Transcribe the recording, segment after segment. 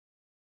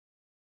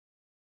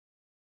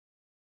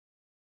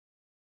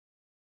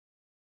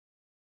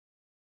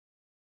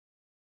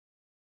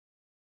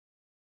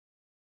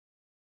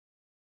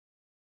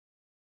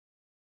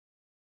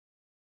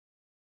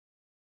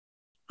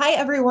Hi,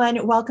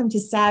 everyone. Welcome to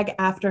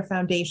SAG-AFTRA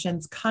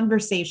Foundation's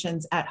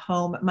Conversations at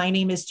Home. My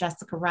name is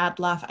Jessica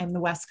Radloff. I'm the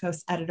West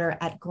Coast editor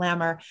at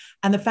Glamour,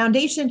 and the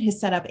foundation has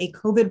set up a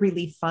COVID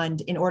relief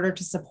fund in order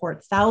to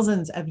support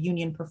thousands of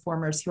union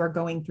performers who are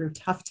going through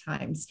tough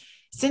times.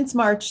 Since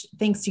March,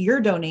 thanks to your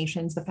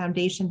donations, the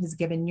foundation has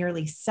given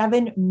nearly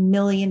 $7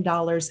 million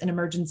in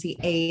emergency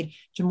aid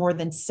to more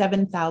than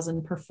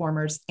 7,000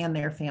 performers and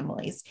their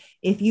families.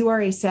 If you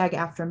are a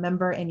SAG-AFTRA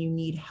member and you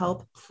need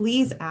help,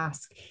 please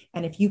ask.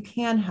 And if you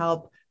can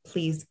help,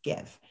 please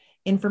give.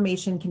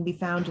 Information can be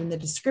found in the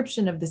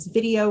description of this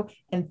video.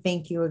 And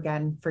thank you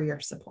again for your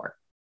support.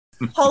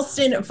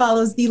 HALSTON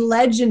follows the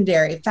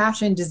legendary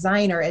fashion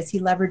designer as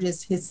he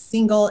leverages his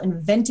single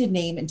invented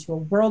name into a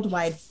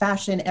worldwide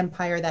fashion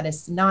empire that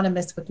is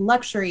synonymous with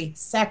luxury,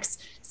 sex,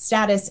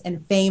 status,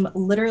 and fame,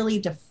 literally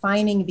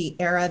defining the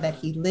era that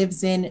he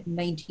lives in,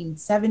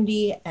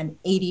 1970 and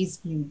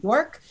 80s New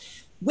York.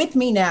 With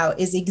me now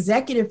is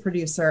executive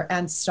producer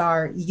and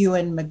star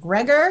Ewan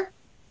McGregor,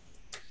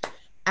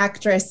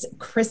 actress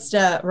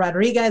Krysta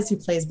Rodriguez, who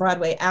plays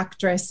Broadway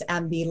actress,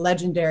 and the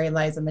legendary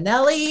Liza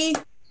Minnelli.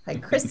 Hi,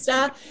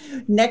 Krysta.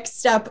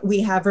 Next up,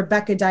 we have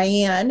Rebecca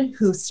Dayan,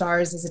 who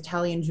stars as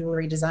Italian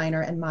jewelry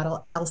designer and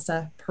model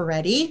Elsa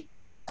Peretti.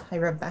 Hi,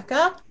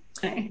 Rebecca.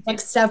 Hi.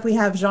 Next up, we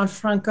have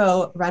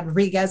Franco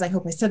Rodriguez, I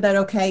hope I said that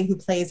okay, who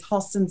plays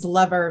HALSTON's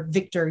lover,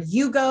 Victor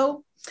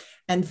Hugo.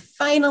 And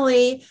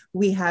finally,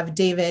 we have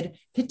David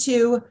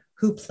Pittu,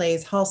 who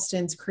plays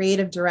HALSTON's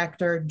creative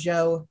director,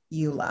 Joe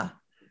Eula.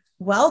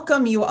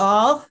 Welcome, you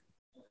all.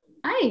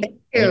 Hi.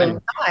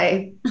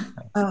 Hi.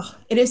 Oh,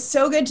 it is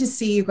so good to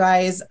see you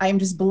guys. I'm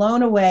just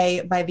blown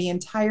away by the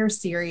entire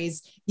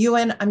series.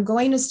 Ewan, I'm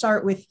going to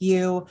start with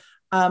you.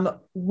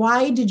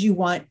 Why did you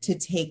want to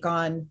take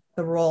on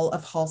the role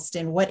of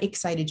HALSTON? What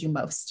excited you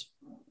most?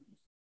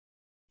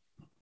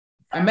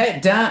 I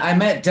met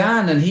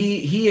Dan, and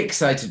he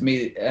excited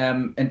me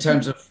in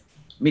terms of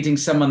meeting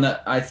someone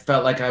that I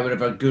felt like I would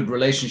have a good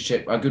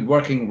relationship, a good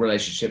working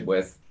relationship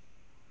with.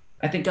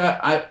 I think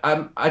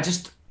I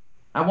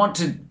want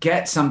to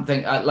get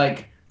something,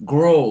 like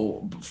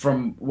grow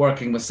from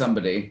working with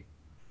somebody.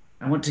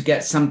 I want to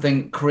get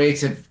something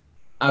creative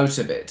out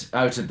of it,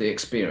 out of the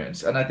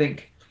experience. And I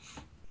think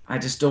I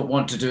just don't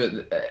want to do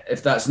it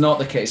if that's not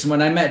the case. And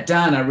when I met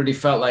Dan, I really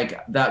felt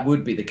like that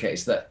would be the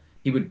case, that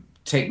he would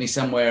take me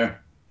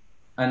somewhere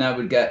and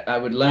I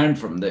would learn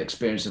from the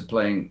experience of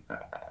playing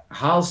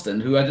HALSTON,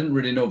 who I didn't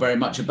really know very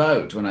much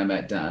about when I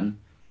met Dan.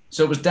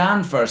 So it was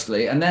Dan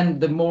firstly, and then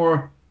the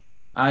more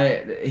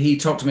he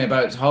talked to me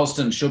about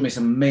HALSTON, showed me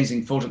some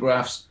amazing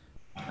photographs.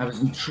 I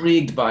was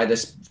intrigued by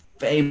this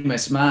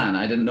famous man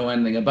I didn't know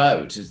anything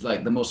about. He's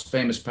like the most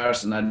famous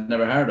person I'd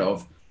never heard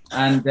of.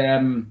 And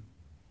then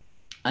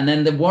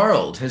the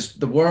world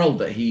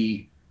that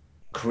he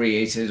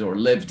created or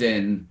lived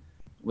in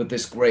with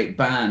this great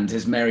band,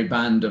 his merry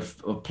band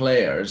of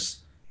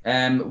players,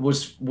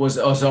 was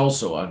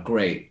also a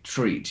great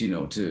treat, you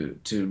know,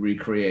 to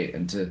recreate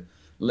and to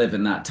live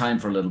in that time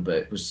for a little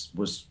bit was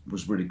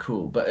really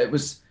cool. But it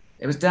was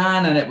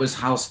Dan, and it was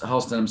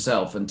HALSTON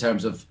himself in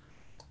terms of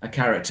a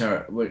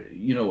character,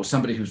 you know,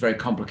 somebody who's very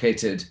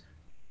complicated,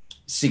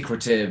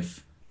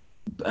 secretive,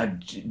 a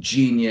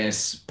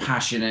genius,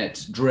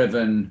 passionate,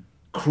 driven,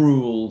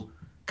 cruel,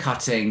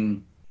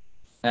 cutting,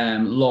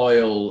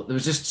 loyal. There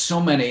was just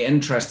so many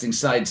interesting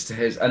sides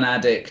to an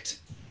addict,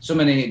 so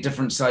many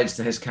different sides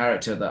to his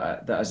character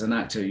that as an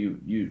actor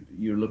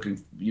you're looking,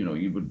 you know,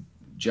 you would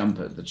jump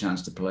at the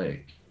chance to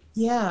play.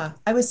 Yeah,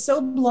 I was so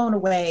blown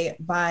away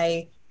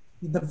by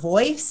the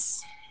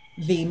voice,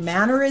 the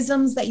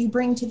mannerisms that you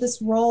bring to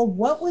this role.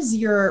 What was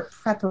your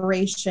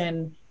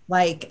preparation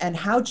like, and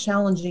how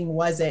challenging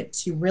was it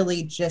to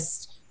really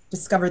just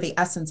discover the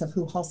essence of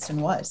who HALSTON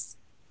was?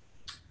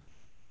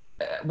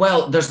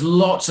 Well, there's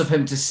lots of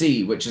him to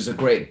see, which is a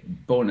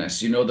great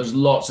bonus. You know, there's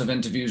lots of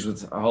interviews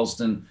with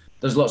HALSTON.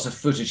 There's lots of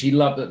footage. He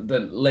loved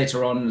that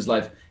later on in his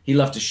life, he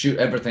loved to shoot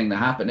everything that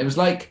happened. It was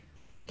like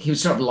he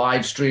was sort of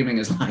live streaming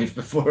his life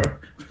before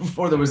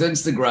there was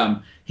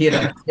Instagram. He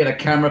had a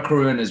camera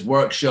crew in his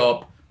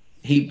workshop.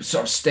 He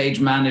sort of stage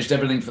managed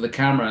everything for the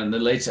camera, and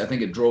later I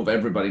think it drove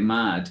everybody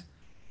mad.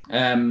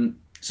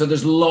 So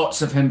there's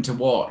lots of him to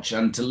watch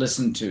and to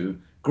listen to.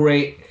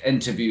 Great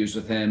interviews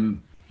with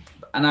him.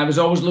 And I was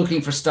always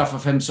looking for stuff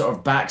of him sort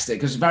of backstage,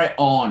 because he's very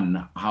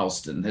on,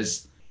 HALSTON.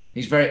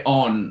 He's very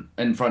on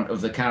in front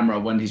of the camera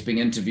when he's being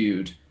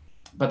interviewed.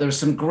 But there were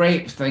some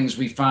great things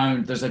we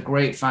found. There's a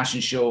great fashion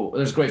show.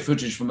 There's great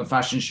footage from a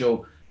fashion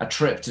show, a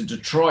trip to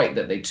Detroit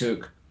that they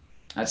took.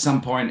 At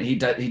some point, he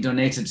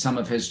donated some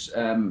of his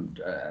original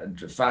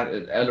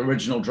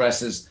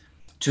dresses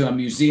to a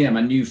museum,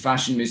 a new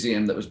fashion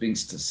museum that was being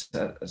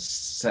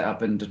set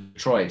up in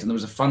Detroit. And there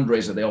was a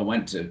fundraiser they all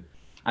went to.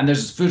 And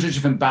there's footage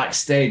of him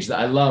backstage that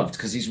I loved,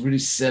 because he's really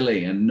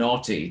silly and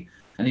naughty,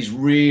 and he's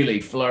really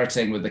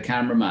flirting with the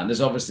cameraman.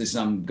 There's obviously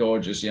some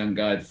gorgeous young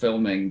guy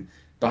filming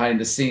behind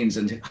the scenes,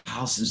 and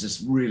HALSTON's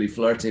just really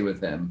flirty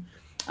with him.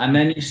 And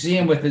then you see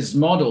him with his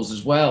models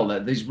as well,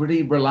 that he's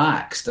really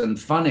relaxed and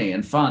funny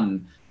and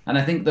fun. And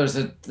I think there's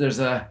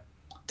a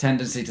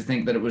tendency to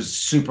think that it was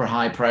super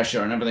high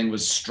pressure and everything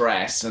was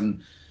stress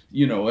and,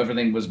 you know,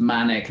 everything was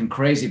manic and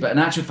crazy. But in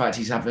actual fact,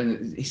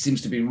 he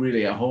seems to be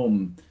really at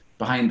home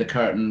behind the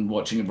curtain,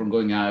 watching everyone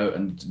going out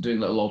and doing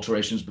little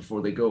alterations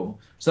before they go.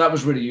 So that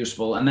was really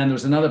useful. And then there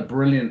was another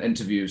brilliant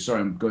interview. Sorry,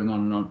 I'm going on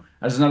and on.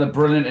 There's another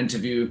brilliant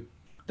interview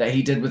that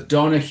he did with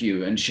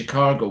Donahue in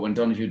Chicago when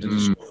Donahue did a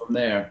show from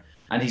there.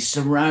 And he's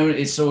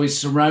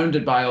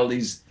surrounded by all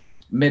these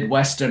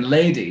Midwestern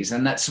ladies,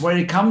 and that's where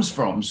he comes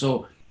from.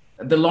 So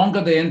the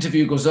longer the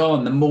interview goes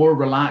on, the more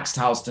relaxed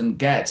HALSTON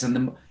gets,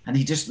 and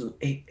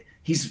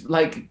he's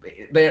like,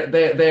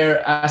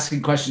 they're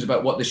asking questions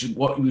about what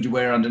would you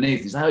wear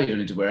underneath. He's like, oh, you don't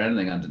need to wear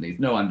anything underneath,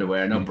 no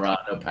underwear, no bra,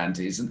 no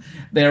panties, and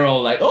they're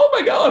all like, oh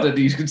my god, and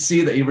you can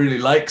see that he really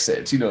likes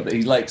it, you know, that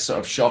he likes sort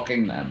of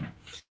shocking them,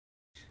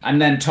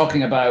 and then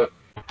talking about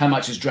how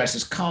much his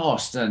dresses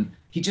cost, and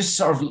he just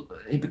sort of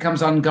he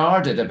becomes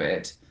unguarded a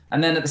bit,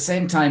 and then at the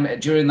same time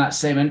during that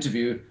same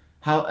interview,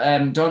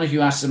 Donahue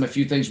asks him a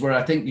few things where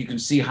I think you can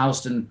see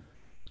HALSTON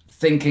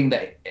thinking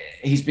that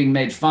he's being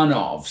made fun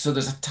of. So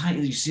there's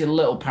you see a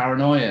little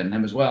paranoia in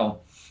him as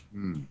well.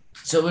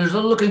 So we're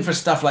looking for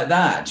stuff like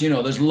that. You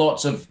know, there's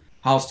lots of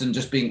HALSTON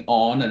just being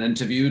on and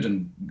interviewed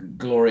and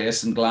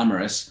glorious and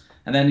glamorous.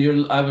 And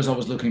then I was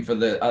always looking for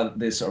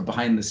the sort of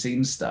behind the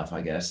scenes stuff,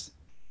 I guess.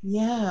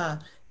 Yeah.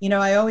 You know,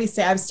 I always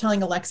say, I was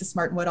telling Alexis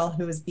Martin-Woodall,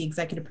 who is the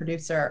executive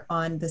producer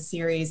on the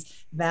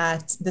series,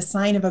 that the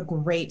sign of a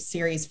great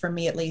series, for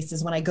me at least,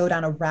 is when I go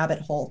down a rabbit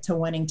hole to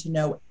wanting to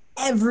know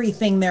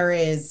everything there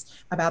is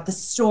about the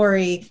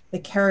story, the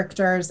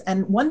characters.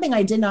 And one thing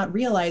I did not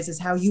realize is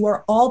how you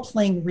are all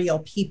playing real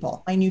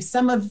people. I knew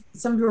some of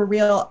you were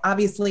real,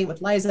 obviously, with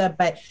Liza,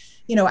 but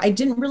you know, I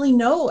didn't really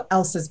know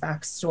Elsa's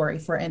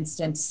backstory, for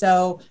instance.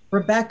 So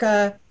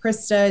Rebecca,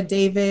 Krysta,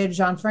 David,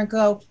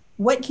 Franco,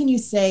 what can you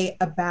say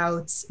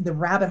about the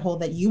rabbit hole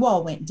that you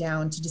all went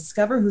down to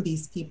discover who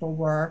these people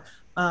were,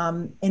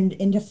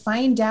 and to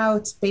find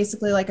out,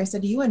 basically, like I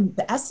said to you, and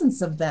the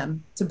essence of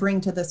them to bring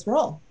to this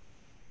role?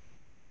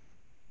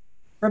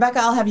 Rebecca,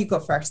 I'll have you go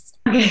first.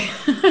 Okay.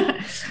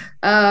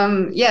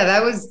 Yeah,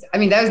 that was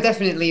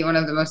definitely one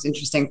of the most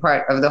interesting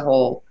part of the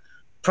whole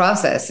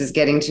process, is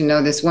getting to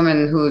know this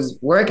woman whose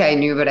work I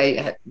knew, but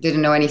I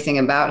didn't know anything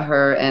about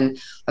her.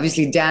 And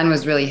obviously Dan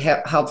was really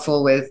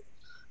helpful with,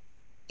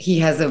 he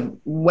has a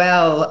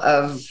well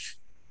of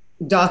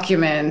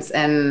documents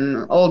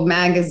and old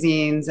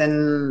magazines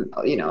and,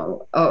 you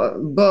know,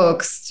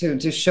 books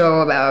to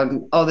show about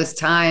all this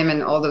time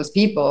and all those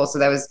people. So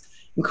that was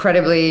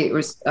incredibly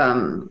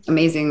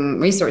amazing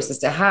resources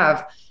to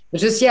have. But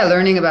just, yeah,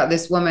 learning about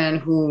this woman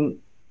who,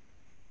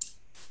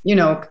 you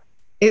know,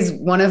 is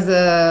one of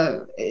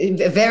the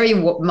very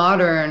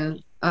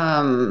modern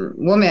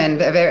woman,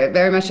 very,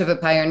 very much of a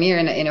pioneer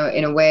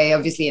in a way,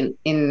 obviously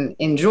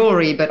in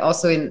jewelry, but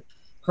also in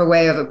her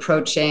way of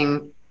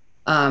approaching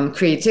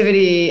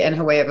creativity and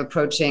her way of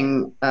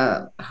approaching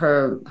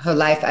her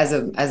life as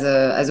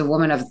a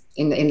woman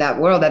in that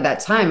world at that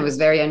time. It was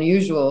very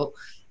unusual.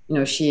 You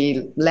know,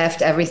 she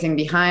left everything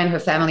behind. Her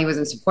family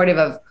wasn't supportive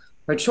of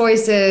her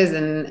choices,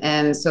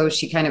 and so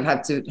she kind of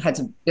had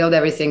to build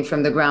everything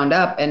from the ground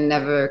up and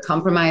never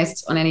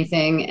compromised on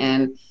anything.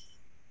 And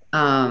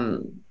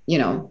you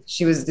know,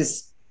 she was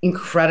this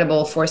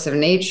incredible force of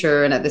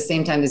nature, and at the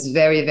same time, this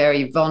very,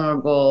 very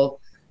vulnerable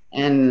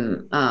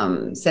and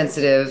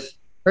sensitive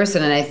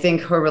person. And I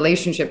think her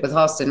relationship with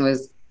HALSTON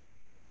was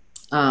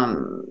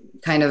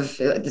kind of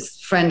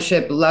this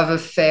friendship, love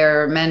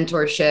affair,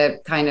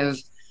 mentorship, kind of,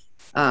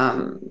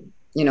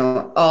 you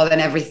know, all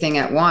and everything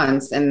at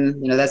once. And,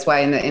 you know, that's why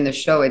in the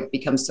show, it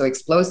becomes so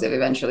explosive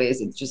eventually, is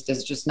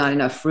there's just not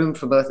enough room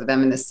for both of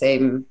them in the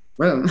same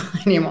room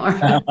anymore.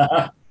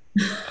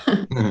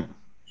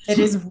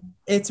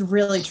 It's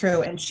really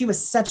true. And she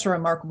was such a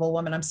remarkable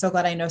woman. I'm so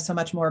glad I know so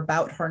much more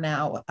about her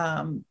now.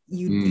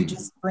 You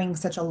just bring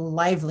such a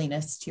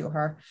liveliness to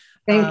her.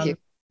 Thank you.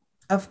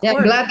 Of course. Yeah,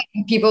 I'm glad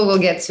that people will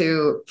get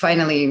to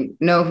finally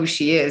know who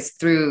she is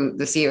through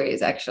the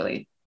series,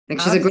 actually. I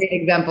think she's a great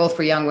example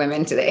for young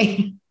women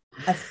today.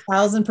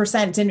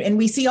 1,000%. And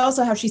we see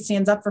also how she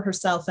stands up for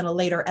herself in a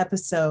later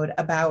episode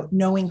about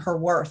knowing her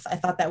worth. I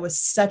thought that was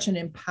such an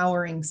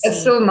empowering scene.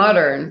 It's so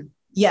modern.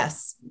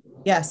 Yes.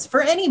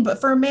 For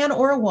a man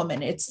or a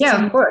woman, it's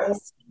of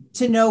course,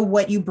 to know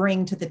what you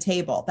bring to the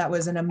table. That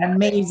was an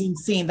amazing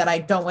scene that I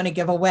don't want to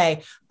give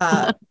away.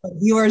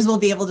 Viewers will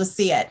be able to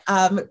see it.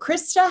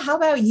 Krysta, how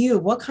about you?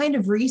 What kind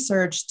of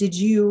research did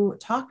you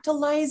talk to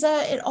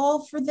Liza at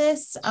all for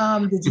this?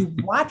 Did you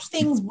watch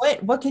things?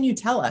 What can you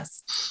tell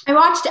us? I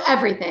watched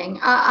everything.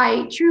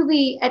 I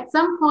truly, at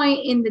some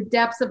point in the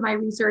depths of my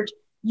research,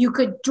 you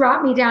could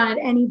drop me down at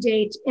any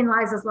date in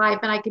Liza's life,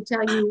 and I could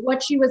tell you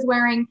what she was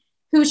wearing,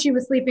 who she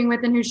was sleeping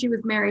with, and who she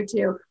was married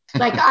to.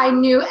 Like, I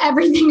knew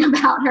everything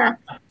about her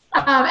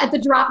at the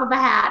drop of a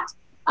hat.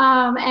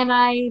 And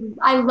I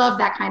love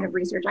that kind of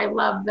research. I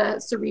love the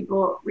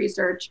cerebral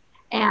research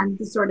and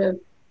the sort of,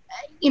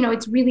 you know,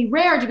 it's really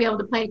rare to be able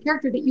to play a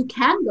character that you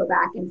can go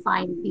back and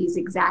find these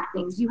exact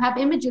things. You have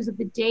images of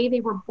the day they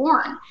were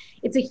born.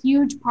 It's a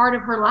huge part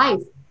of her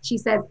life. she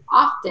says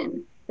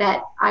often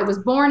that I was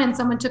born and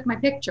someone took my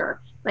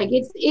picture. Like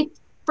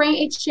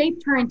it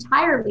shaped her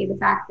entirely, the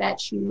fact that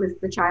she was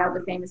the child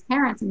of famous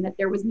parents and that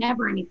there was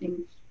never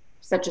anything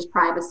such as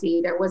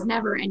privacy. There was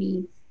never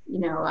any,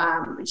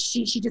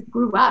 she just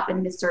grew up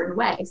in this certain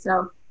way.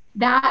 So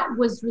that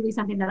was really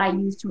something that I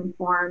used to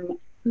inform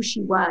who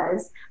she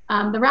was.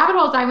 The rabbit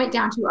holes I went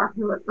down to are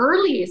her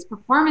earliest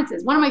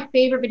performances. One of my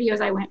favorite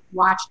videos I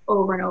watched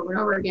over and over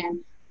and over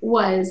again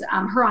was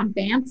her on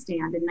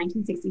Bandstand in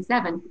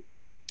 1967.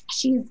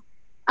 She's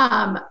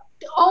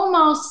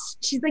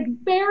she's like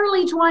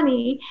barely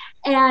 20,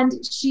 and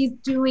she's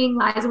doing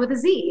Liza with a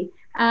Z.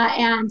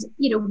 And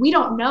we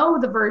don't know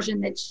the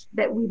version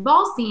that we've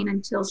all seen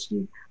until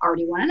she's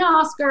already won an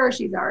Oscar.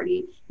 She's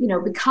already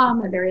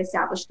become a very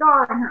established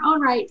star in her own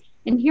right.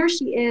 And here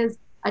she is,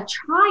 a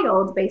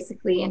child,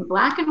 basically in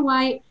black and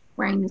white,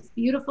 wearing this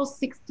beautiful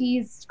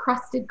 60s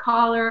crusted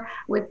collar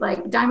with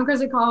like diamond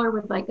crusted collar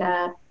with like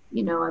a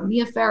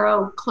Mia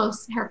Farrow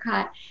close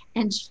haircut,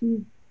 and she's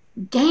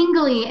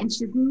gangly and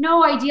she has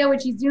no idea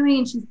what she's doing,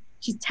 and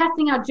she's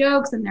testing out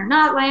jokes and they're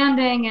not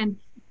landing,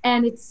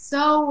 and it's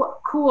so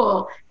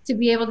cool to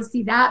be able to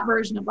see that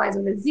version of Liza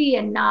with a Z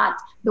and not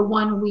the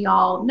one we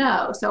all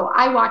know. So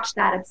I watched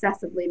that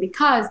obsessively,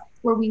 because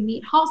where we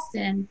meet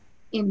Halston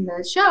in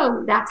the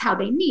show, that's how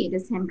they meet,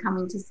 is him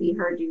coming to see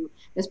her do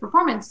this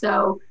performance.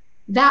 So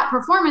that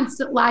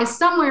performance lies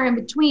somewhere in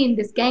between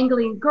this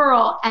gangly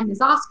girl and this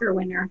Oscar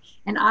winner,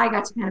 and I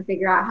got to kind of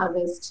figure out how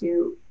those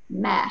two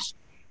meshed.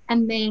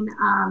 And then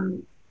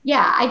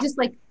I just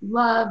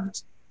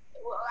loved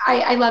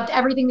I loved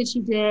everything that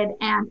she did.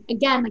 And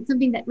again, like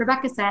something that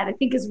Rebecca said, I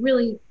think is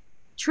really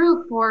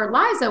true for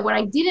Liza. What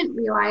I didn't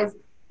realize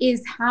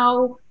is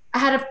how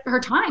ahead of her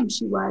time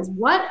she was.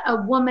 What a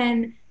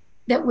woman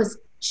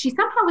she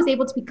somehow was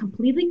able to be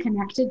completely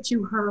connected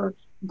to her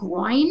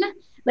groin.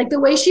 Like the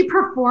way she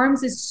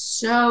performs is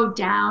so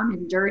down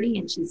and dirty,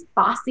 and she's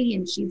bossy,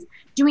 and she's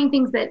doing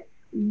things that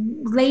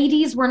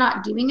ladies were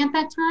not doing at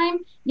that time,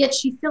 yet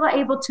she's still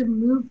able to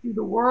move through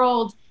the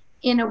world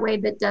in a way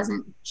that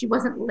she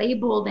wasn't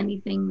labeled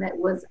anything that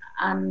was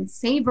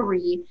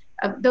unsavory.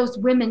 Those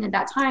women at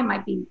that time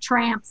might be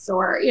tramps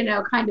or,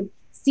 kind of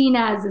seen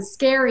as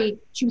scary.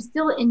 She was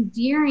still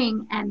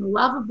endearing and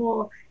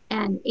lovable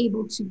and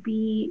able to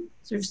be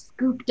sort of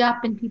scooped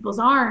up in people's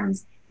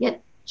arms,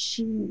 yet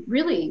she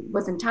really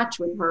was in touch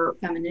with her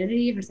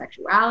femininity, her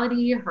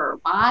sexuality, her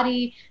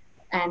body.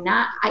 And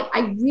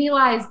I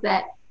realized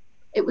that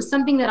it was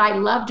something that I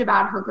loved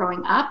about her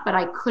growing up, but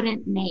I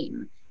couldn't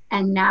name.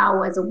 And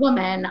now as a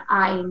woman,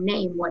 I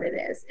name what it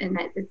is. And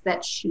it's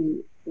that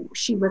she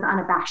was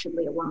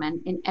unabashedly a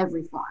woman in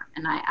every form.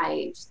 And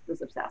I just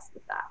was obsessed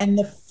with that. And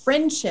the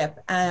friendship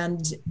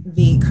and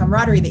the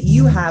camaraderie that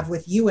you have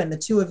with Ewan, the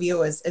two of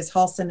you as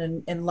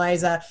Halston and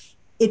Liza,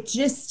 it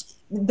just,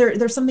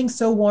 there's something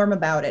so warm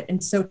about it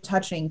and so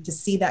touching to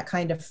see that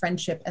kind of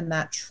friendship and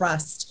that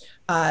trust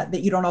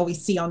that you don't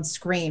always see on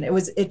screen.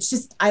 It's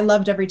just, I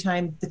loved every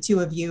time the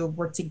two of you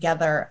were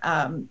together.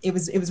 It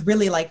was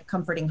really like a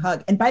comforting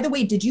hug. And by the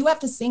way, did you have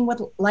to sing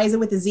with Liza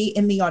with a Z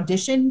in the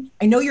audition?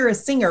 I know you're a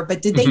singer,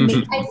 but did they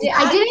make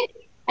I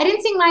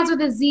didn't sing Liza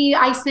with a Z.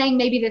 I sang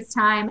Maybe This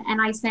Time,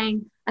 and I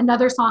sang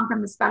another song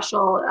from the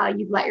special,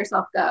 You'd Let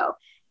Yourself Go.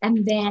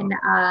 And then,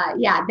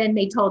 then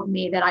they told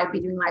me that I'd be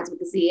doing Liza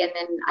with a Z, and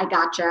then I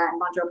Gotcha and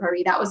Bonjour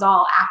Paris. That was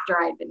all after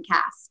I'd been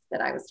cast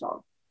that I was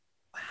told.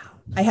 Wow.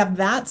 I have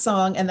that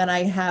song, and then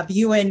I have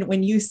Ewan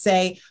when you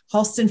say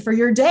Halston for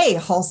your day,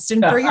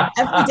 Halston for your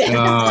every day.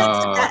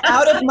 That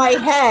out of my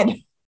head.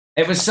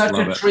 It was such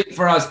a treat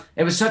for us.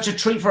 It was such a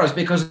treat for us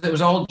because it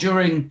was all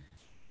during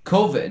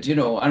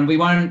COVID, and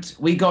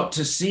we got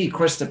to see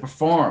Krysta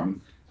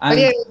perform. And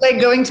it was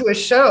like going to a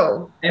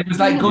show. It was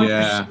like going to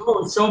a show.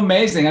 It was so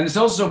amazing. And it's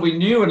also, we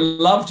knew and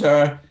loved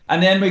her.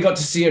 And then we got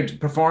to see her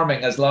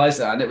performing as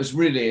Liza. And it was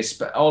really,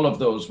 all of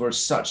those were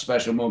such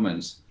special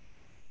moments.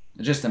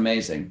 Just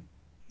amazing.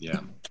 Yeah.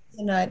 I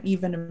cannot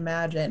even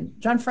imagine.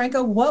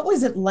 Gianfranco, what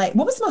was it like?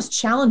 What was the most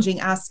challenging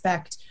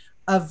aspect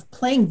of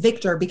playing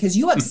Victor? Because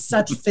you have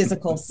such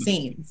physical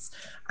scenes.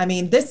 I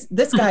mean, this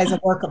guy is a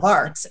work of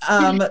art.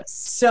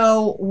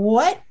 So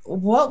what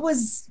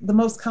was the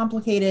most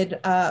complicated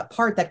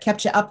part that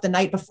kept you up the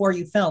night before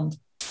you filmed?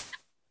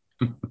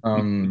 So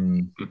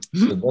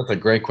that's a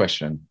great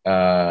question.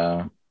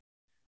 I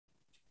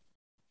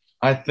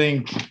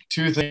think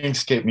two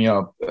things kept me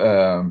up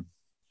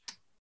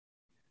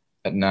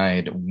at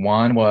night.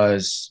 One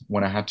was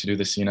when I had to do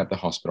the scene at the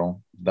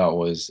hospital. That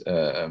was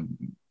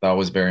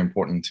very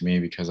important to me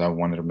because I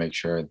wanted to make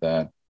sure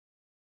that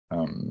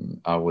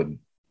I would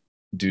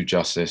do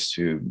justice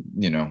to,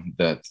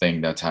 the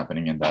thing that's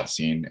happening in that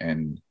scene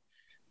and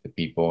the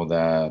people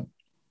that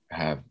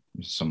have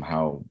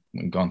somehow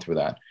gone through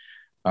that.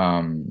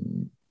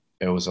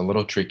 It was a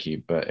little tricky,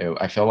 but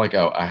I felt like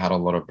I had a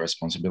lot of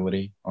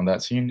responsibility on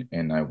that scene,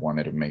 and I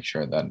wanted to make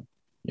sure that,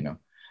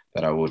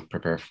 that I would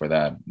prepare for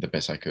that the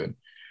best I could.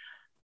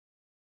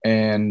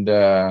 And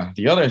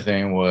the other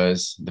thing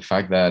was the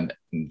fact that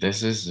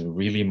this is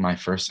really my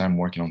first time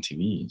working on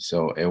TV.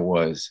 So it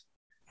was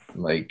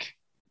like,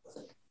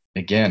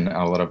 again,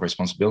 a lot of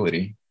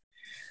responsibility.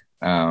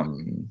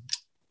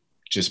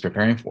 Just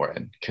preparing for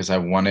it, because I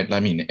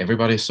mean,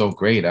 everybody's so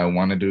great. I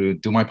wanted to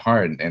do my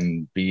part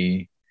and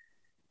be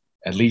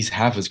at least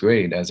half as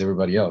great as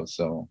everybody else.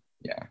 So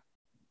yeah.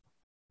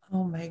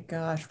 Oh my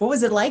gosh. What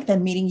was it like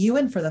then meeting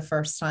Ewan for the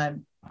first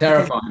time?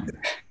 Terrifying.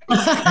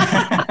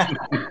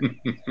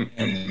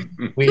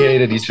 We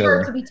hated each Sure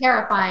other. to be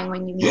terrifying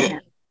when you meet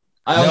him.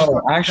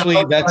 No,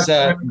 actually, that's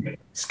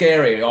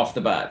scary off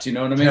the bat. You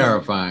know what I mean?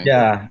 Terrifying.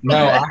 yeah. No,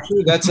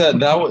 actually,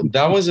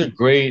 that was a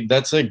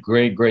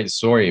great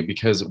story,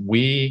 because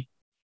we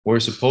were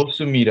supposed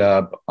to meet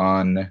up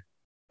on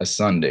a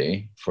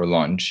Sunday for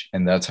lunch,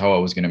 and that's how I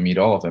was going to meet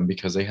all of them,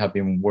 because they have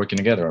been working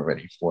together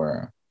already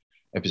for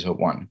episode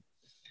 1.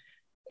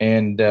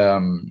 And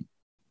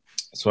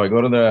so I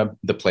go to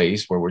the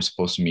place where we're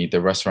supposed to meet. The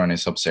restaurant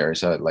is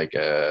upstairs at like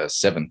a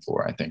 7th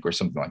floor, I think, or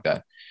something like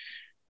that.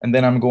 And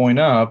then I'm going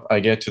up, I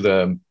get to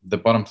the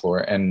bottom floor,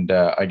 and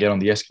I get on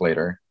the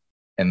escalator,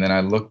 and then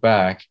I look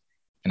back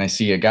and I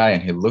see a guy,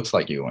 and he looks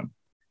like Ewan.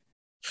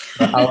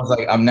 I was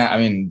like,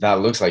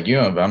 that looks like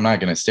Ewan, but I'm not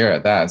going to stare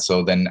at that.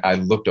 So then I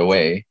looked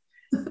away,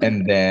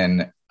 and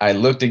then I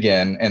looked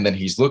again, and then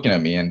he's looking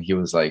at me, and he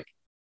was like,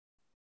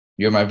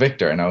 "You're my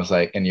Victor." And I was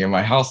like, "And you're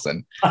my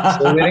Halston."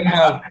 So we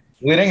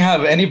didn't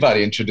have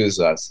anybody introduce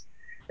us.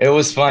 It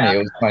was funny. It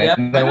was funny. Yeah,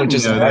 and then we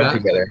just arrived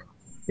together.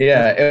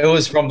 Yeah, it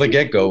was from the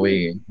get-go.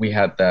 We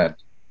had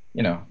that,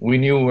 you know, we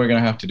knew we were going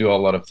to have to do a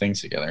lot of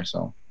things together.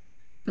 So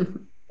it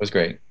was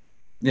great.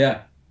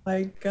 Yeah.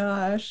 My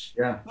gosh.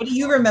 Yeah. What do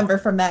you remember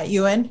from that,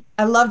 Ewan?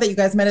 I love that you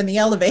guys met in the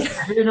elevator.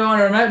 You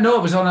know, no,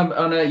 it was on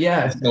a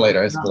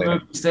Escalator.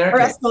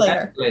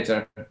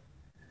 Escalator.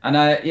 And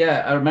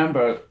I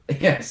remember,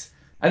 yes.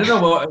 I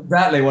don't know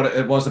exactly what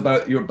it was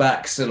about your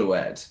back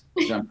silhouette,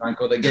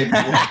 Franco, that gave me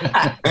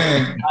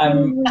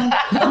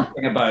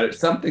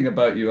something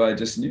about you. I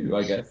just knew,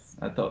 I guess.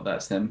 I thought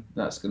that's him.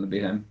 That's going to be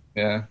him.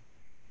 Yeah.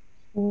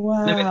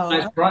 Wow. We had a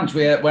nice brunch.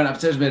 We went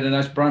upstairs, we had a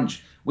nice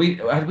brunch.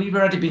 Had we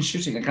already been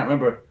shooting? I can't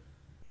remember.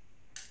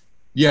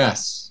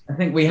 Yes. I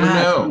think we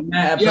had. No.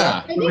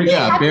 Yeah,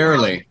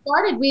 barely.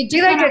 Started. We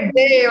Be like a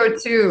day or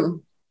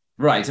two.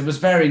 Right. It was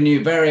very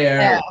new, very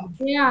early.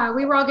 Yeah,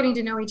 we were all getting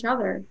to know each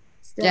other.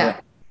 Still. Yeah.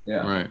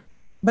 Right.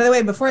 By the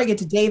way, before I get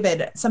to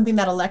David, something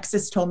that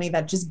Alexis told me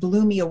that just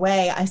blew me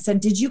away. I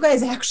said, "Did you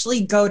guys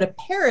actually go to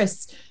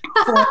Paris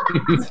for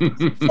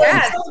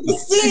Yes.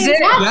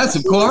 Yes,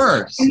 of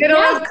course.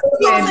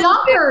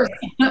 Yonkers.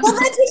 Well,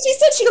 that's what she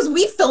said. She goes,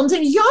 "We filmed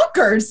in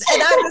Yonkers."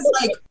 And I was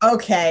like,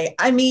 okay.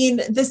 I mean,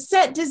 the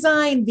set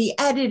design, the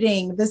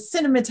editing, the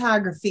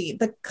cinematography,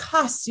 the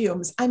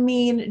costumes. I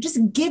mean, just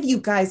give you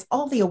guys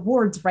all the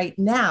awards right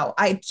now.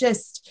 It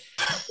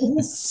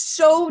was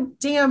so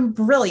damn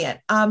brilliant.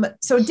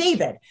 So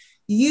David,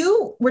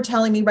 you were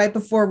telling me right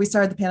before we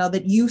started the panel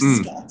that you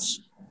sketch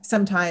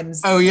sometimes.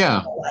 Oh,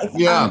 yeah.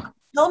 Yeah.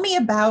 Tell me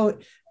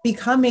about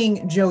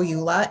becoming Joe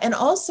Eula, and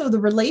also the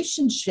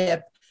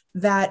relationship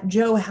that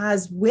Joe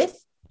has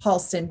with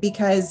HALSTON,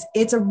 because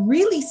it's a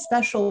really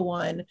special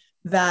one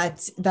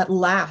that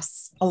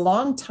lasts a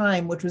long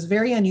time, which was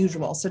very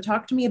unusual. So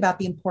talk to me about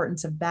the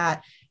importance of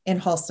that in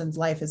HALSTON's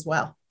life as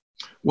well.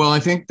 Well, I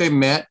think they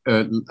met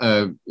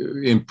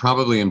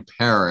probably in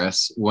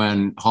Paris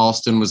when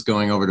HALSTON was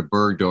going over to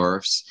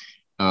Bergdorf's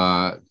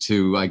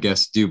to, I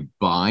guess, do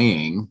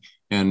buying,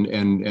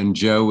 and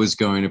Joe was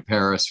going to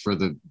Paris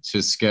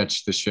to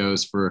sketch the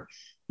shows for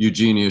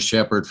Eugenia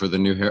Shepard for the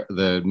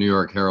New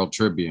York Herald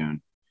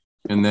Tribune,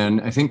 and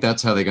then I think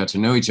that's how they got to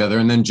know each other.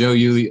 And then Joe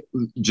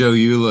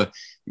Eula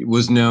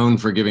was known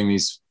for giving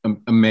these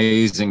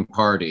amazing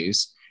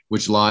parties,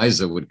 which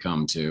Liza would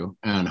come to,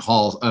 and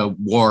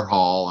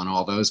Warhol and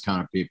all those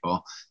kind of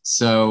people.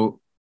 So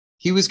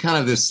he was kind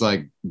of this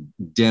like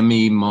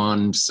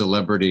demi-monde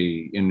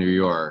celebrity in New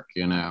York,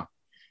 you know.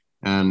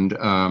 And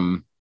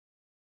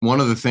one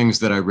of the things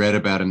that I read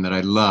about him that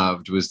I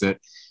loved was that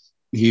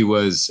he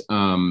was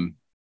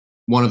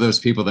one of those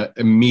people that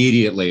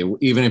immediately,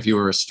 even if you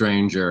were a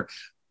stranger,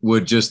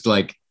 would just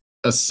like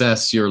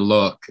assess your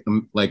look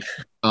like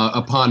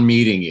upon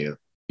meeting you.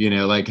 You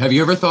know, like, have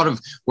you ever thought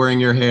of wearing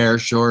your hair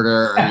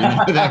shorter or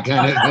that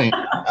kind of thing?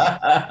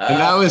 And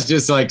that was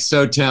just like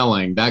so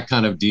telling, that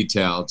kind of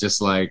detail, just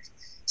like,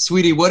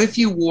 sweetie, what if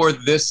you wore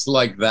this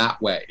like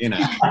that way, you know?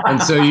 And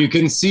so you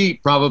can see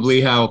probably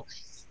how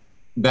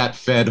that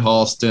fed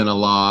HALSTON a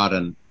lot.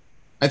 And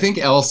I think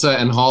Elsa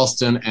and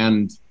HALSTON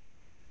and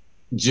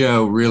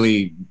Joe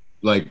really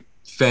like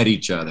fed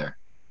each other,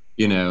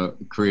 you know,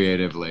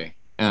 creatively.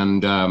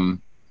 And,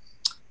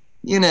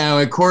 you know,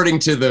 according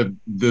to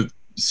the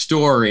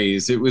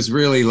stories, it was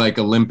really like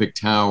Olympic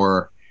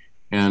Tower,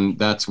 and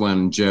that's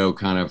when Joe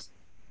kind of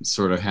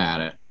sort of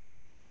had it.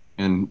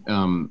 And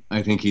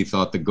I think he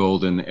thought the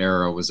golden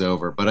era was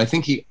over, but I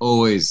think he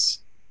always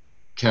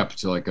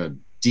kept like a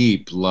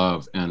deep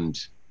love and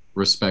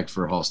respect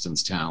for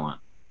HALSTON's talent.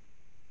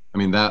 I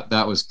mean,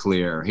 that was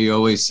clear. He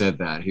always said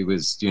that. He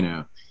was, you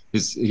know,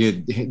 he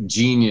had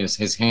genius,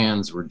 his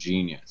hands were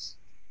genius.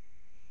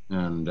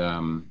 And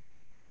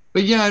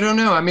But yeah, I don't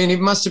know. I mean, it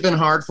must have been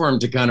hard for him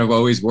to kind of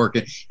always work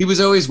it. He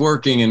was always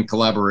working in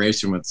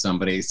collaboration with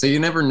somebody. So you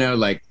never know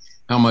like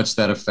how much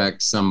that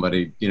affects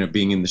somebody, you know,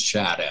 being in the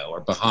shadow or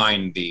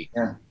behind the,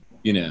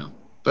 you know,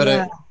 but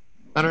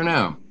I don't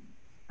know.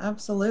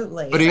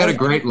 Absolutely. But he had a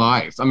great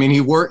life. I mean,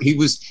 he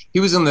was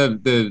in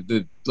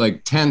the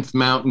like 10th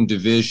Mountain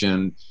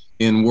Division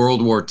in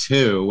World War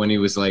II when he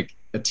was like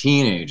a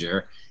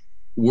teenager,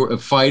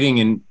 fighting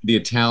in the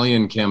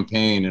Italian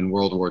campaign in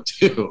World War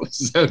II.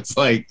 So it's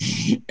like,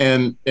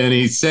 and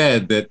he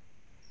said that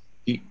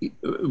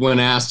when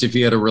asked if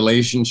he had a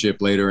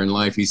relationship later in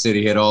life, he said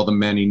he had all the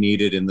men he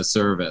needed in the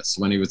service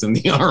when he was in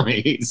the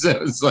army. So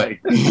it's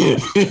like,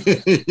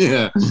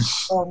 yeah.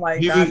 Oh my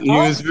God. He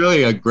was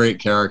really a great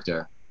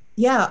character.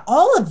 Yeah,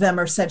 all of them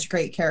are such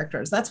great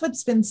characters. That's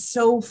what's been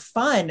so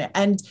fun.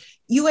 And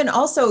Ewan,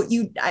 also,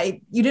 you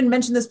didn't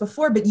mention this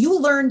before, but you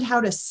learned how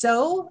to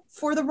sew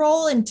for the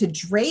role and to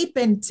drape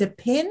and to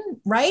pin,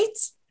 right?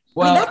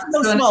 Well, I mean, that's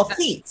no small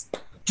feat.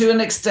 To an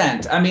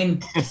extent. I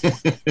mean,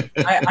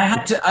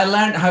 I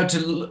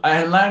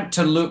learned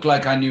to look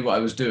like I knew what I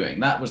was doing.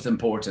 That was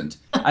important.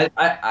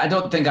 I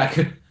don't think I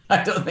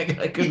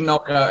could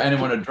knock out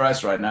anyone a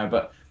dress right now,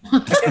 but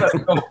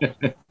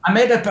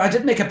I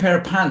did make a pair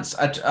of pants.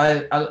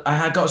 I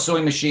had got a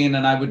sewing machine,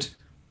 and I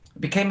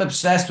became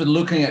obsessed with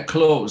looking at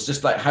clothes,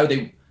 just like how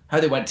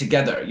they went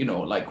together, you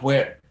know, like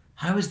where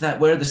are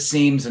the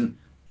seams, and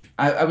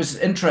I was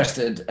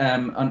interested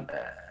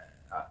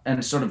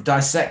and sort of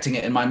dissecting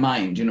it in my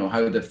mind, you know,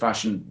 how the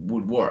fashion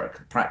would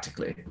work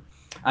practically.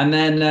 And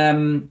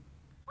then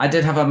I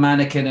did have a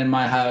mannequin in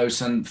my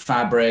house and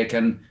fabric,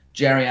 and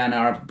Jerry-Ann,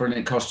 our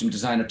brilliant costume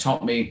designer,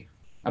 taught me,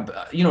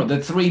 you know,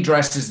 the 3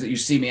 dresses that you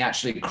see me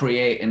actually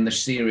create in the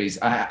series.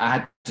 I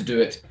had to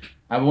do it.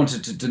 I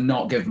wanted to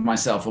not give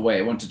myself away.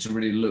 I wanted to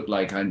really look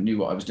like I knew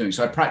what I was doing.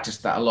 So I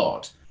practiced that a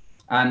lot.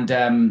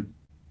 And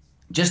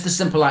just the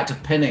simple act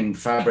of pinning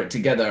fabric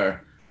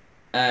together,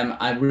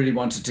 I really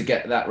wanted to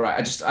get that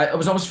right. I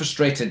was always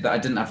frustrated that I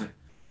didn't have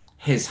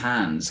his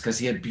hands, because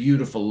he had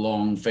beautiful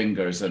long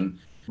fingers and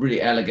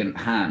really elegant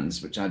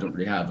hands, which I don't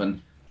really have.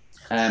 And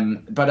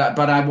but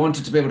I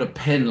wanted to be able to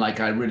pin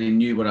like I really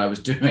knew what I was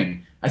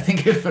doing. I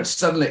think if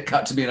suddenly it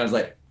cut to me and I was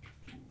like,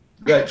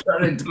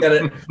 trying to get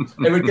it,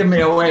 it would give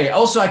me away.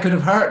 Also, I could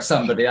have hurt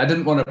somebody. I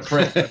didn't want to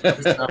prick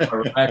or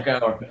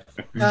Rebecca.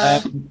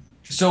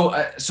 So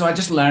I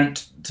just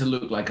learned to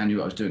look like I knew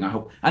what I was doing, I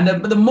hope. And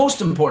the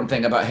most important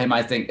thing about him,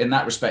 I think, in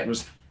that respect,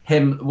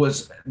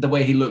 was the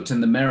way he looked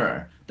in the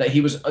mirror. That he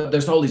was,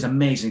 there's all these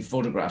amazing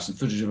photographs and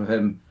footage of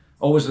him,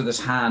 always with his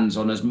hands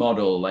on his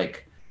model,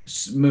 like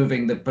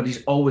moving but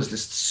he's always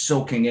just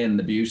soaking in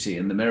the beauty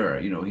in the mirror.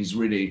 You know,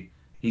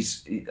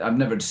 I've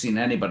never seen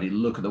anybody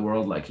look at the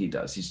world like he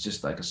does. He's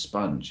just like a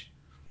sponge.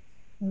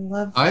 I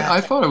love that. I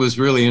thought it was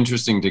really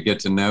interesting to get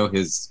to know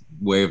his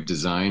way of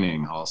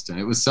designing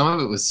HALSTON. Some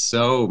of it was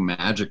so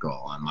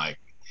magical, and like,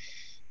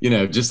 you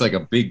know, just like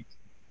a big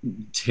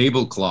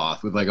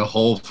tablecloth with like a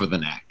hole for the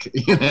neck,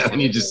 you know, and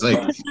you just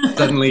like,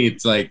 suddenly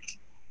it's like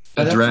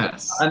a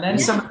dress. And then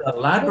some of the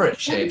elaborate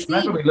shapes.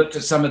 Remember, we looked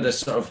at some of the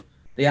sort of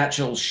the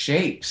actual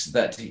shapes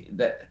that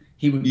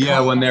he would. Yeah,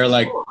 when they're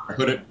like,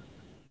 put it.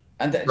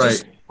 And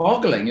just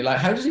boggling. You're like,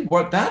 how does he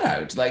work that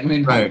out? Like, I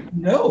mean,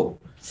 no.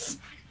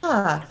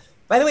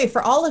 By the way,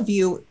 for all of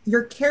you,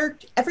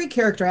 every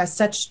character has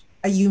such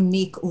a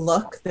unique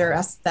look, their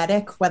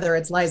aesthetic, whether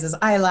it's Liza's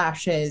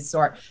eyelashes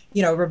or,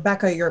 you know,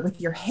 Rebecca, with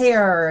your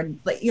hair, and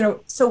like, you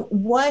know, so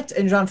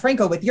and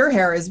Gianfranco with your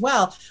hair as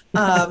well.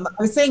 I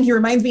was saying he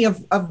reminds me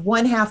of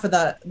one half of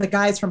the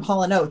guys from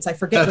Hall & Oates. I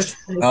forget which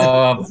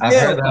one. I've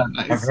heard that.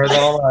 I've heard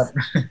that a lot.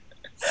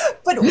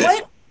 But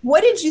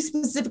what did you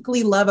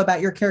specifically love about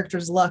your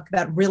character's look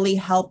that really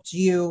helped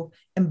you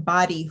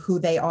embody who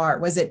they are?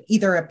 Was it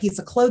either a piece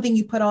of clothing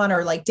you put on,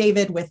 or like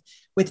David with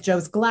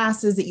Joe's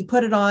glasses that you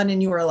put it on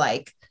and you were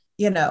like,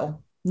 you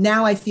know,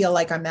 now I feel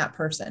like I'm that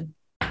person?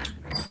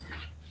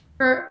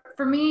 For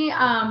me,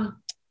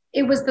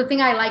 it was the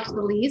thing I liked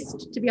the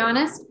least, to be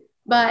honest.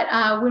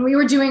 But when we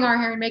were doing our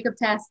hair and makeup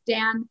test,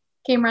 Dan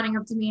came running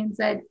up to me and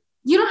said,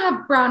 "You don't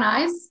have brown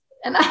eyes."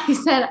 And I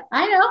said,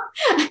 "I know."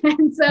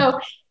 And so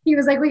he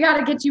was like, "We got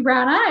to get you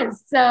brown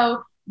eyes."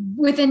 So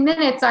within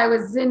minutes, I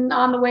was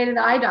on the way to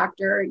the eye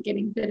doctor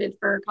getting fitted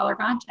for color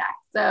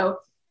contacts. So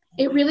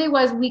it really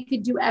was, we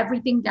could do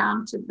everything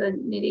down to the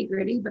nitty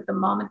gritty, but the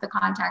moment the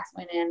contacts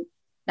went in,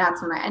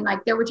 that's when and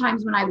like, there were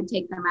times when I would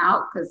take them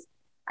out because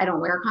I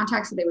don't wear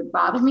contacts, so they would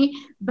bother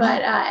me.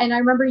 But, and I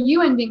remember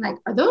Ewan being like,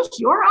 "Are those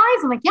your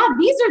eyes?" I'm like, "Yeah,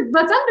 these are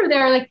what's under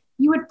there." Like,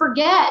 you would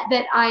forget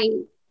that I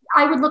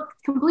would look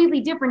completely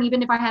different,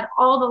 even if I had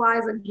all the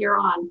Liza gear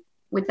on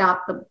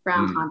without the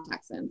brown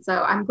contacts in.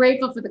 So I'm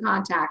grateful for the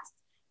contacts,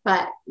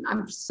 but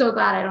I'm so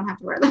glad I don't have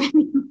to wear them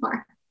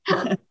anymore.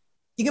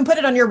 You can put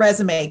it on your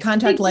resume,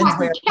 contact lens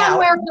wear. Can't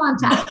wear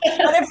contacts.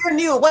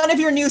 one of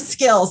your new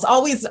skills.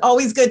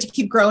 Always good to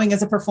keep growing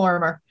as a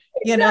performer.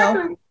 You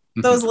know,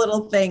 those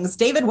little things.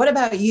 David, what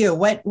about you?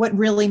 What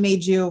really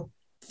made you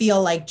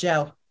feel like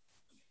Joe?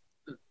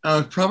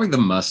 Probably the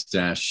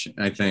mustache,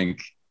 I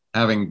think.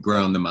 having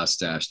grown the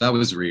mustache. That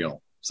was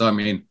real. So, I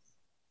mean,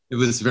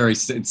 it's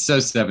so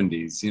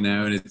 70s, you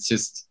know, and it's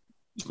just,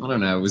 I don't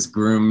know, it was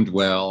groomed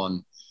well.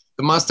 And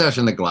the mustache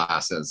and the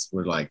glasses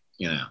were like,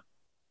 you know,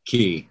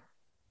 key.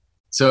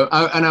 So,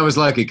 I was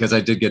lucky because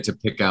I did get to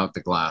pick out the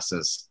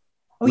glasses.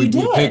 Oh, you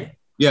did?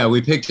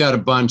 We picked out a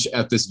bunch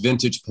at this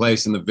vintage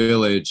place in the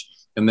village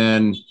and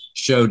then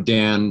showed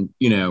Dan,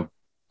 you know,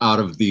 out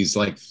of these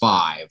like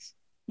 5,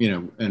 you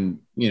know, and,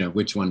 you know,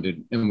 which one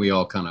did, and we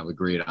all kind of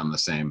agreed on the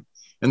same.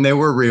 And they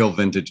were real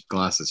vintage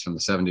glasses from the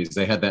 70s.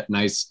 They had that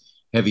nice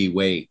heavy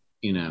weight,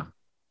 you know.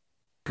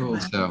 Cool.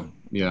 So,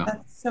 yeah.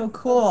 That's so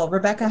cool.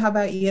 Rebecca, how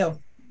about you?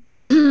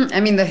 I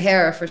mean, the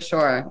hair for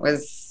sure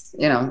was,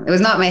 you know, it was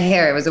not my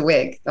hair. It was a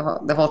wig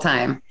the whole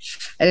time.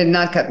 I did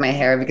not cut my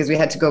hair because we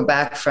had to go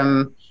back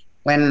from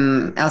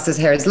when Elsa's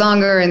hair is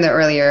longer in the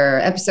earlier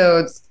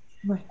episodes.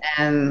 Right.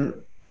 And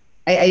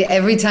I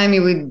every time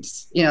you would,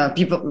 you know,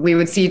 we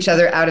would see each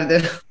other out of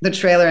the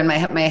trailer and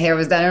my hair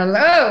was down and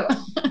I was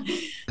like,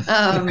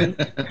 oh,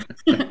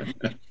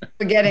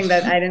 forgetting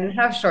that I didn't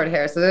have short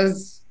hair. So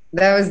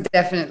that was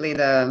definitely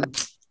the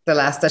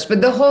last touch.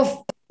 But the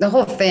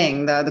whole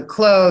thing, the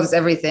clothes,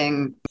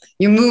 everything,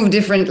 you move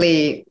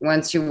differently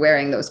once you're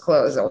wearing those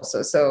clothes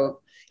also. So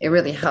it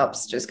really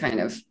helps just kind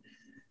of,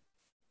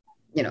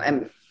 you know,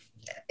 I'm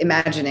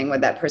imagining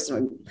what that person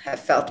would have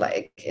felt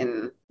like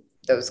in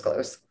those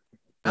clothes.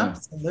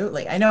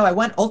 Absolutely. I know I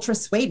want ultra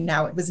suede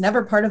now. It was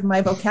never part of my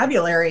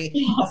vocabulary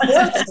before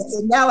this.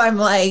 And now I'm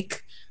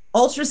like,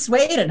 ultra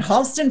suede and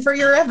HALSTON for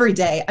your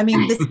everyday. I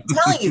mean, this is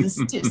telling you, this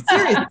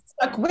seriously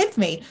stuck with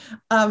me.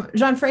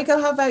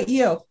 Gianfranco, how about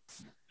you?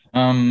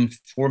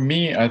 For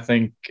me, I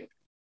think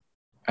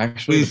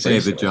actually please say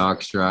the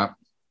jock strap.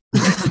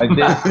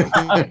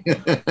 I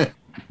did.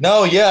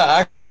 No,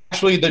 yeah,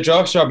 actually the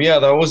jock strap, yeah,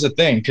 that was a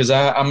thing because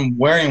I'm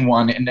wearing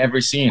one in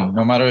every scene,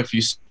 no matter if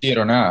you see it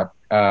or not.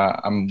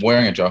 I'm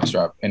wearing a jock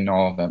strap in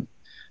all of them.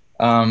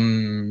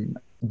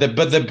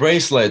 But the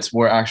bracelets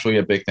were actually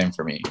a big thing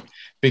for me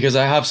because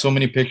I have so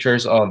many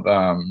pictures of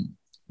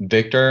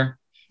Victor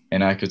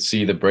and I could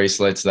see the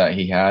bracelets that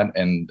he had.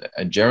 And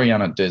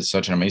Jeriana did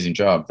such an amazing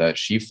job that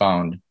she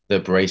found the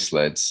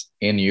bracelets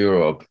in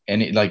Europe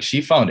and she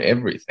found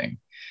everything.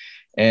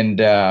 And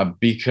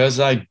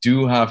because I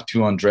do have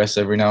to undress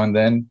every now and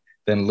then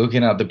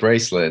looking at the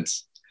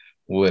bracelets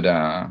would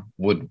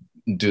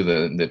do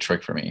the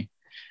trick for me.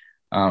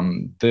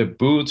 The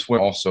boots were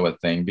also a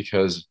thing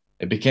because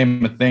it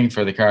became a thing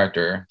for the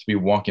character to be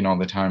walking all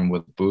the time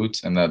with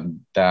boots, and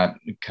that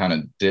kind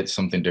of did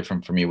something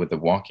different for me with the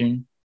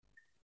walking.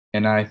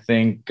 And I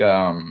think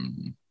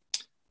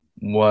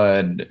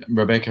what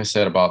Rebecca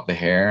said about the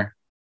hair,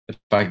 the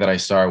fact that I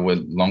started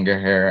with longer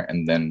hair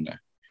and then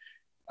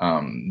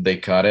they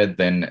cut it,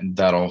 then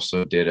that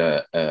also did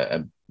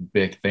a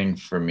big thing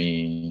for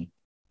me.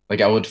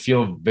 Like I would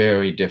feel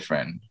very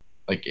different.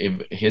 Like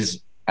if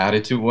his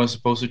attitude was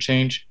supposed to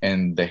change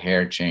and the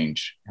hair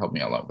change helped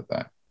me a lot with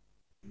that.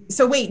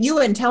 So wait,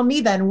 Ewan, tell me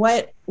then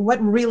what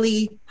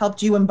really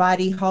helped you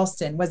embody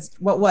HALSTON?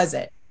 What was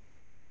it?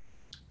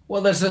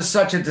 Well, there's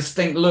such a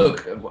distinct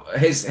look.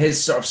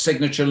 His sort of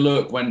signature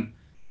look when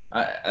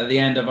at the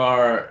end of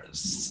our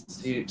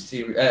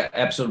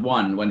episode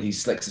 1, when he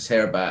slicks his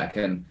hair back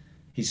and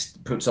he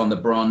puts on the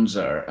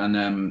bronzer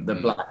and the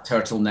black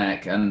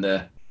turtleneck and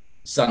the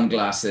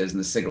sunglasses and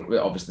the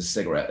cigarette. Obviously, the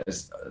cigarette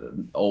is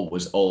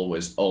always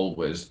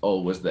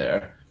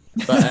there.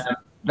 But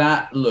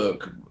that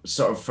look,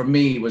 sort of for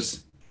me,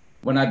 was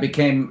when I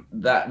became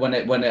that. When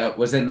it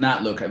was in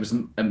that look,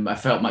 I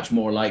felt much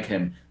more like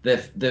him.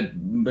 The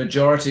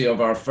majority of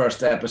our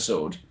first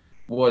episode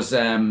was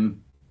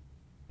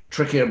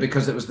trickier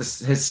because it was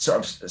his sort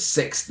of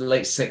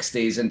late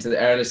 60s into the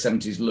early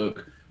 70s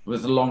look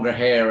with the longer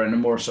hair and a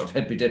more sort of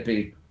hippy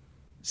dippy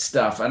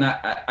stuff. And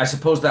I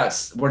suppose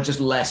we're just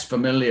less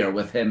familiar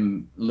with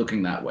him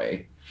looking that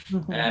way.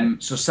 Mm-hmm.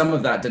 So some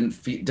of that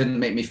didn't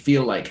make me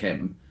feel like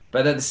him,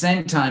 but at the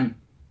same time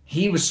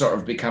he was sort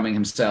of becoming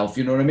himself,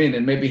 you know what I mean?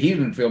 And maybe he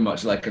didn't feel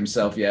much like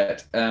himself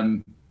yet.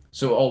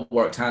 So it all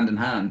worked hand in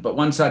hand. But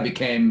once I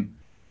became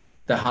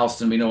the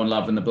HALSTON we know and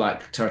love in the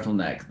black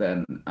turtleneck,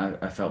 then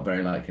I felt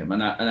very like him.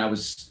 And I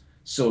was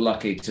so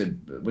lucky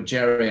with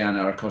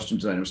Jeriana, our costume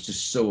designer, was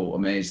just so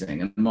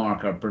amazing. And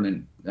Mark, our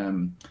brilliant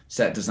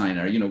set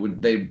designer, you know,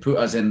 they put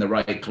us in the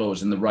right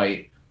clothes in the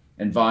right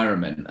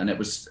environment.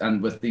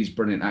 And with these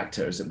brilliant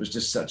actors, it was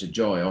just such a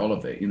joy, all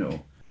of it, you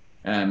know.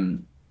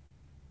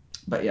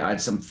 But yeah, I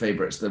had some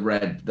favorites. I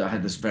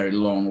had this very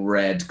long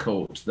red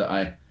coat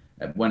that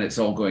when it's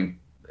all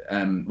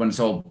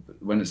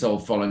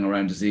falling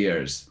around his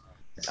ears,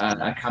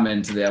 I come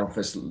into the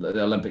office,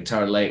 the Olympic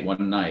Tower, late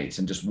one night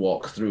and just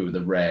walk through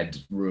the red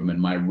room in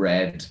my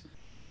red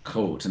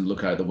coat and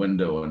look out the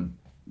window and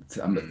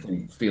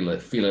feel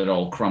it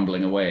all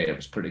crumbling away. It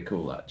was pretty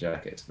cool,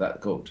 that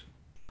coat.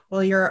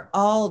 Well, you're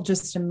all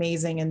just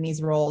amazing in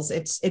these roles.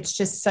 It's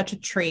just such a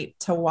treat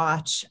to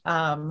watch.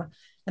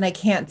 And I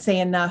can't say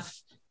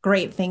enough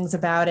great things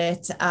about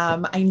it.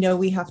 I know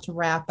we have to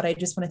wrap, but I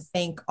just want to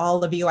thank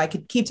all of you. I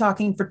could keep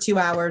talking for 2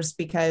 hours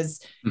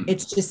because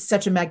it's just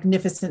such a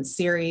magnificent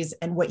series,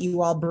 and what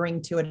you all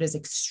bring to it is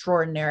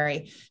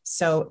extraordinary.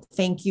 So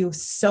thank you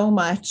so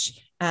much.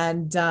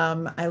 And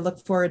I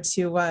look forward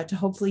to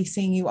hopefully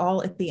seeing you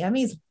all at the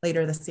Emmys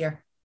later this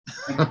year.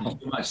 Thank you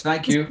so much.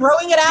 Thank you. Just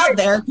throwing it out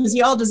there because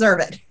you all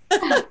deserve it.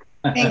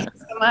 Thank you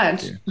so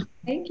much.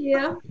 Thank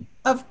you.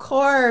 Of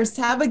course.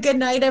 Have a good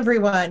night,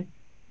 everyone.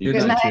 Good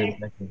Good night. night.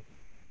 Thank you.